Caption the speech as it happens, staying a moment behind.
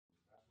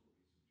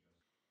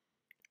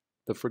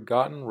The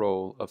Forgotten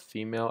Role of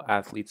Female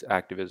Athletes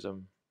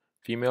Activism.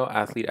 Female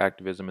Athlete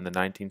Activism in the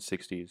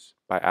 1960s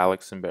by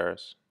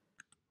Tsemberis.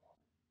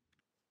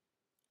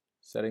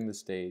 Setting the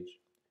stage.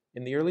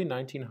 In the early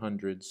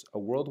 1900s, a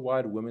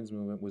worldwide women's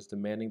movement was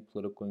demanding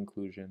political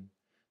inclusion.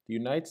 The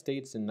United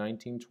States in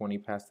 1920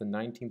 passed the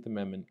 19th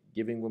Amendment,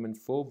 giving women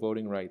full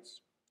voting rights.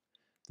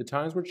 The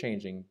times were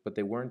changing, but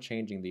they weren't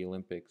changing the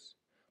Olympics.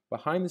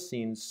 Behind the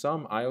scenes,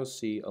 some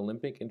IOC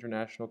Olympic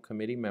International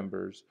Committee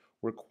members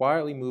were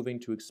quietly moving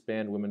to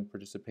expand women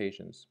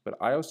participations, but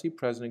IOC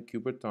President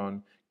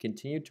Coubertin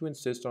continued to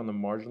insist on the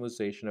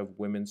marginalization of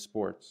women's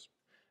sports.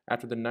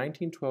 After the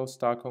 1912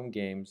 Stockholm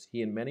Games,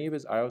 he and many of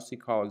his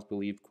IOC colleagues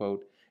believed,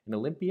 quote, an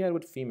Olympiad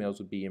with females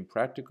would be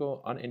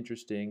impractical,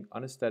 uninteresting,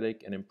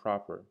 unesthetic, and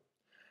improper.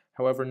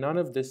 However, none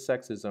of this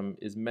sexism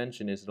is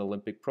mentioned in his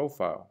Olympic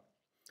profile.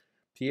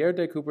 Pierre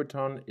de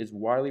Coubertin is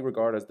widely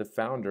regarded as the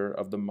founder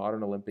of the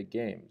modern Olympic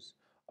Games,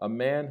 a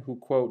man who,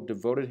 quote,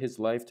 devoted his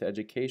life to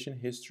education,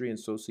 history, and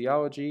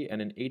sociology, and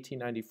in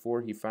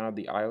 1894 he founded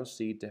the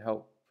IOC to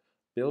help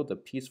build a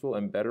peaceful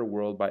and better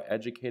world by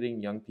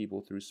educating young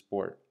people through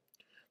sport.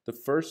 The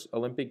first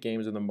Olympic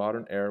Games of the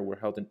modern era were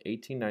held in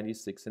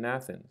 1896 in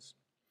Athens.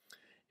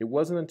 It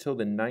wasn't until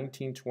the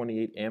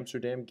 1928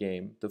 Amsterdam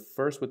Game, the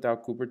first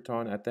without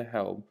Coubertin at the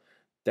helm,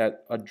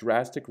 that a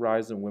drastic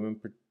rise in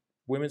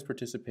women's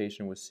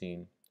participation was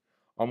seen.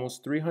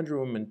 Almost 300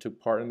 women took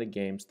part in the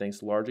Games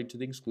thanks largely to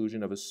the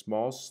exclusion of a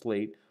small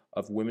slate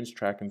of women's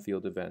track and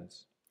field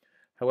events.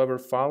 However,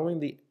 following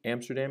the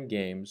Amsterdam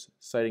Games,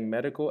 citing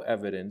medical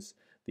evidence,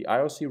 the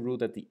IOC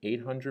ruled that the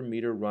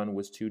 800-meter run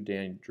was too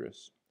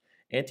dangerous.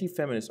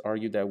 Anti-feminists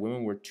argued that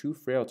women were too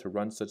frail to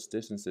run such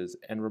distances,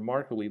 and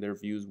remarkably their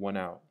views won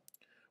out.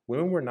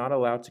 Women were not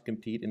allowed to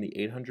compete in the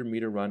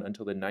 800-meter run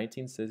until the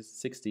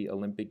 1960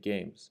 Olympic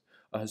Games,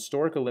 a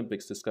historic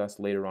Olympics discussed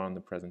later on in the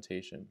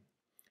presentation.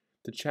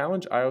 To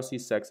challenge IOC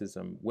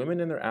sexism, women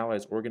and their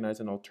allies organized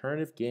an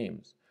alternative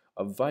games,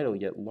 a vital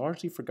yet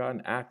largely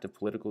forgotten act of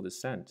political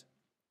dissent.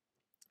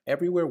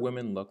 Everywhere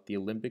women looked, the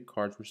Olympic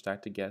cards were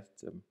stacked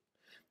against them.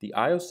 The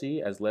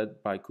IOC, as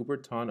led by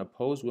Coubertin,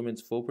 opposed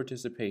women's full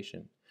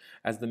participation,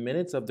 as the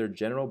minutes of their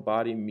general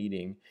body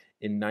meeting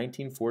in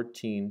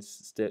 1914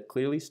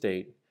 clearly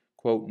state,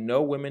 quote,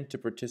 no women to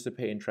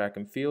participate in track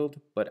and field,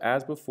 but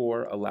as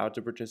before, allowed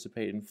to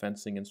participate in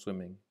fencing and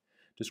swimming.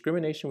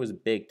 Discrimination was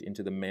baked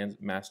into the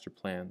master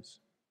plans.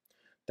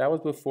 That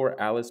was before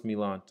Alice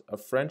Millant, a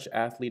French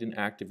athlete and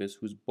activist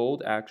whose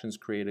bold actions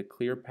created a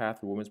clear path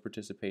for women's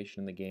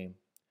participation in the game.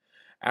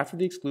 After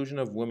the exclusion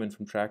of women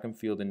from track and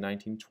field in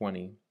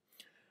 1920,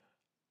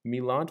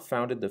 Millant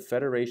founded the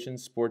Fédération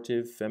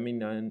Sportive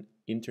Féminine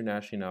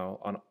Internationale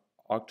on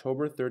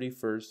October 31,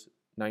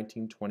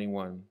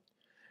 1921.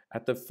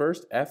 At the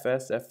first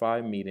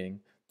FSFI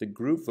meeting, the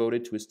group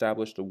voted to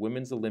establish the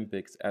Women's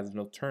Olympics as an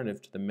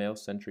alternative to the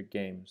male-centric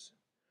games.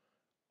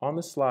 On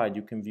the slide,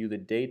 you can view the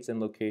dates and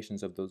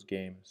locations of those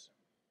games.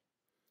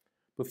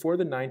 Before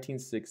the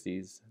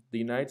 1960s, the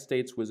United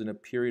States was in a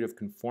period of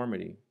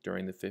conformity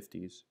during the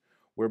 50s,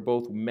 where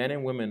both men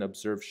and women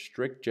observed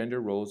strict gender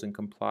roles and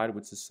complied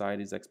with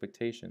society's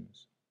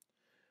expectations.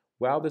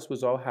 While this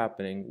was all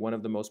happening, one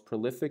of the most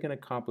prolific and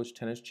accomplished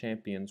tennis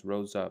champions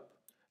rose up,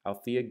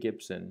 Althea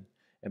Gibson,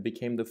 and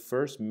became the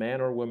first man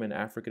or woman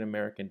African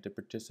American to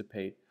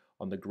participate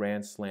on the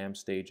Grand Slam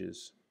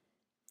stages.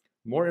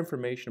 More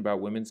information about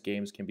women's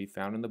games can be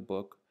found in the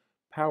book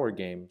Power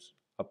Games,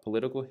 A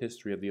Political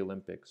History of the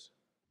Olympics.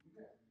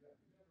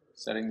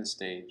 Setting the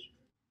stage.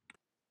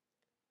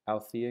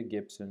 Althea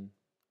Gibson.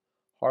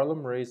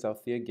 Harlem raised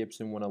Althea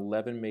Gibson won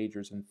 11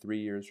 majors in 3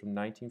 years from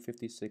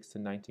 1956 to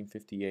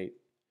 1958.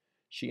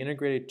 She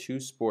integrated two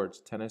sports,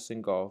 tennis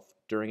and golf,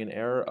 during an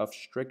era of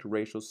strict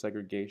racial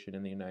segregation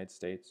in the United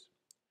States.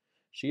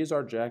 She is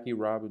our Jackie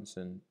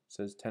Robinson,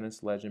 says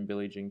tennis legend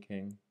Billie Jean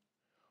King.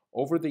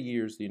 Over the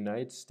years, the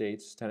United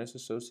States Tennis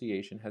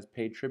Association has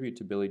paid tribute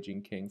to Billie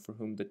Jean King, for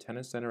whom the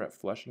Tennis Center at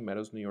Flushing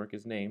Meadows, New York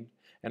is named,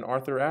 and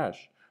Arthur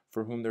Ashe,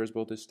 for whom there is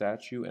both a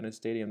statue and a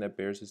stadium that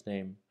bears his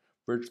name.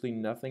 Virtually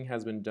nothing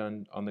has been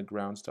done on the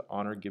grounds to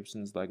honor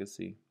Gibson's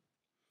legacy.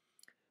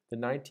 The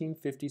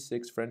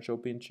 1956 French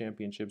Open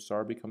Championship saw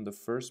her become the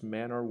first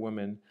man or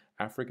woman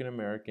African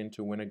American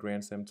to win a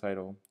Grand Slam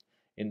title.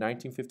 In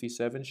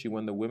 1957, she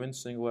won the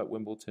women's single at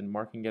Wimbledon,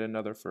 marking yet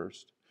another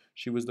first.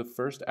 She was the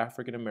first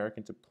African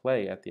American to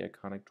play at the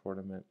iconic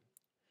tournament.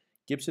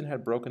 Gibson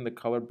had broken the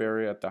color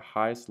barrier at the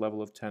highest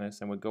level of tennis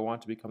and would go on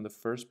to become the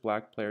first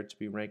black player to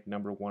be ranked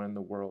number 1 in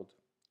the world.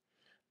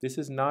 This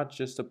is not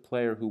just a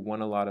player who won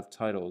a lot of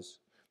titles.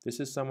 This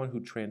is someone who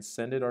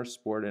transcended our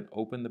sport and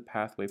opened the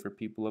pathway for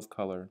people of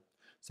color,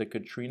 said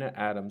Katrina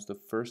Adams, the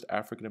first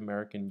African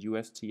American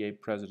USTA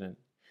president.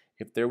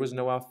 If there was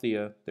no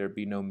Althea, there'd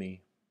be no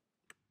me.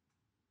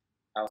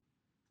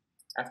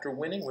 After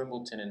winning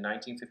Wimbledon in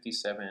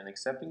 1957 and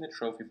accepting the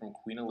trophy from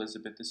Queen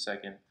Elizabeth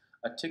II,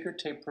 a ticker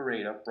tape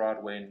parade up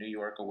Broadway in New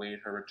York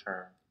awaited her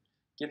return.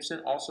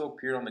 Gibson also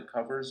appeared on the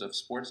covers of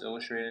Sports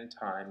Illustrated and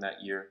Time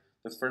that year,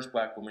 the first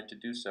black woman to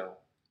do so.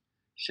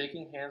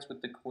 Shaking hands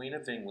with the Queen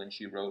of England,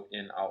 she wrote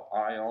in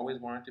I Always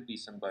Wanted to Be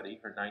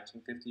Somebody, her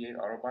 1958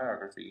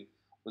 autobiography,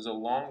 was a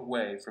long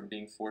way from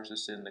being forced to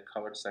sit in the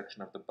colored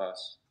section of the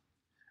bus.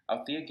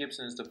 Althea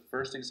Gibson is the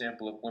first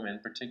example of women,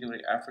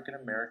 particularly African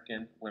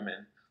American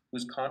women,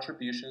 whose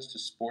contributions to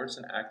sports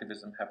and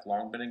activism have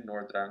long been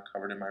ignored that I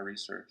uncovered in my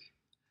research.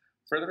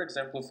 Further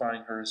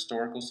exemplifying her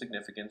historical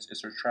significance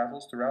is her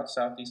travels throughout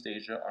Southeast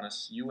Asia on a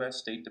U.S.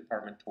 State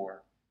Department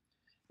tour.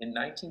 In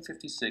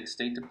 1956,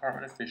 State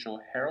Department official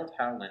Harold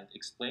Howland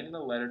explained in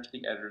a letter to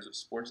the editors of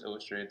Sports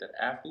Illustrated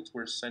that athletes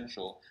were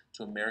essential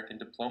to American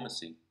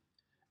diplomacy.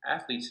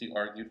 Athletes, he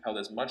argued, held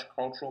as much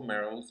cultural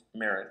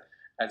merit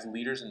as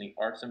leaders in the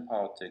arts and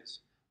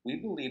politics. We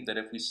believe that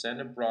if we send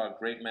abroad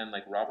great men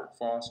like Robert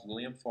Frost,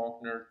 William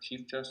Faulkner,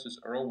 Chief Justice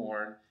Earl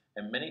Warren,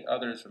 and many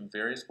others from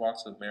various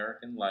walks of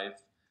American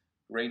life,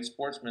 great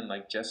sportsmen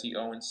like Jesse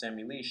Owens,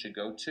 Sammy Lee should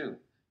go too,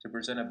 to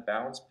present a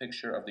balanced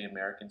picture of the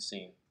American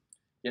scene.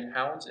 Yet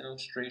Howland's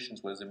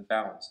illustrations was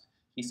imbalanced.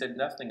 He said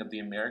nothing of the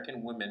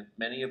American women,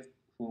 many of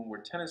whom were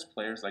tennis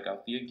players like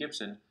Althea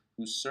Gibson,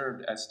 who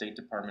served as State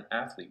Department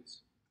athletes.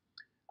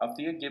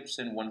 Althea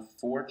Gibson won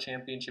 4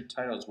 championship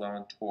titles while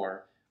on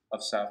tour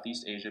of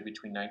Southeast Asia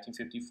between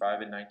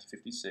 1955 and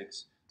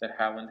 1956 that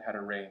Howland had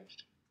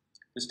arranged.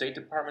 The State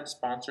Department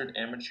sponsored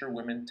amateur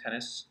women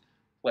tennis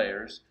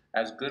players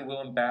as Goodwill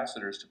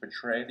ambassadors to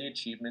portray the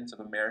achievements of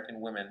American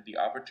women, the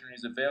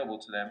opportunities available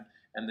to them,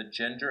 and the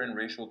gender and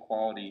racial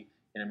equality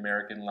in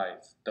American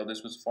life, though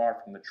this was far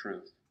from the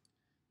truth.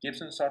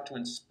 Gibson sought to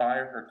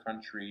inspire her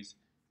country's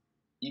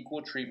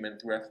equal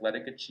treatment through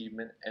athletic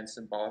achievement and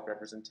symbolic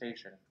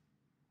representation.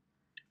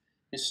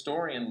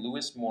 Historian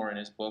Lewis Moore, in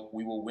his book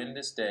We Will Win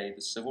This Day,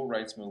 The Civil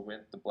Rights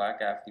Movement, the Black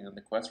Athlete, and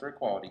the Quest for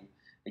Equality,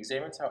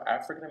 examines how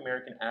African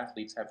American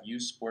athletes have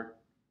used sport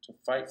to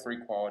fight for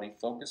equality,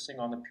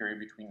 focusing on the period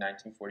between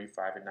 1945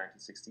 and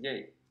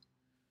 1968.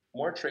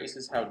 Moore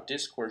traces how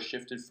discourse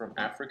shifted from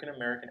African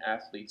American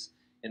athletes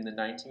in the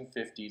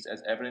 1950s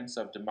as evidence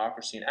of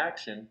democracy in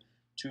action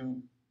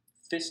to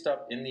fist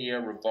up in the air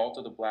revolt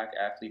of the black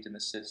athlete in the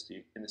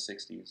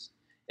 60s.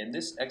 In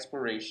this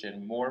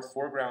exploration, Moore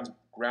foregrounds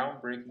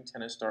groundbreaking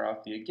tennis star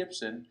Althea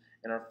Gibson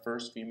and our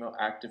first female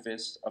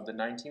activist of the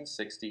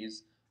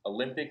 1960s,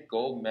 Olympic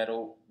gold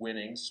medal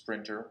winning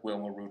sprinter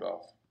Wilma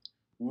Rudolph.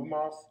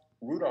 Rudolph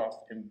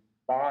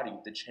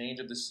embodied the change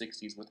of the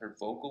 60s with her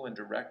vocal and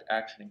direct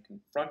action in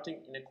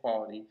confronting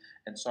inequality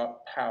and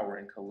sought power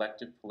in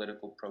collective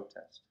political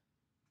protest.